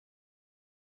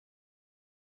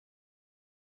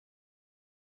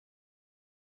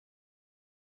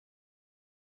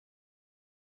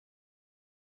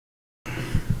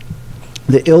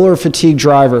The ill or fatigued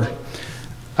driver.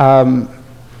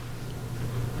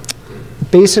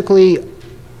 Basically,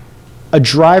 a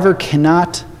driver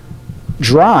cannot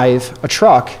drive a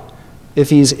truck if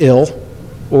he's ill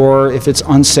or if it's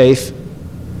unsafe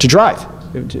to drive,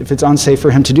 if it's unsafe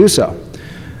for him to do so.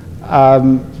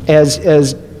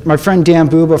 As my friend Dan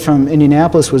Buba from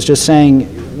Indianapolis was just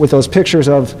saying with those pictures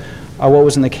of what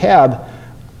was in the cab,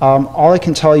 all I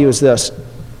can tell you is this.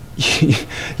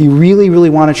 You really, really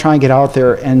want to try and get out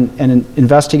there and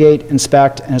investigate,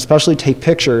 inspect, and especially take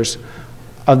pictures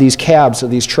of these cabs,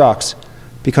 of these trucks,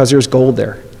 because there's gold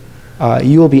there.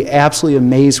 You will be absolutely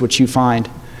amazed what you find.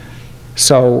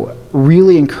 So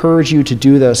really encourage you to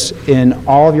do this in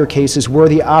all of your cases where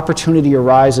the opportunity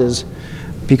arises,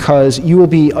 because you will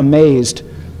be amazed,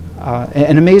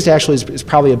 and amazed actually is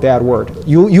probably a bad word.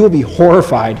 You will be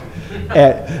horrified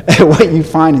at what you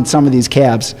find in some of these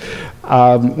cabs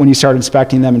when you start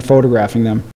inspecting them and photographing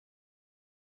them.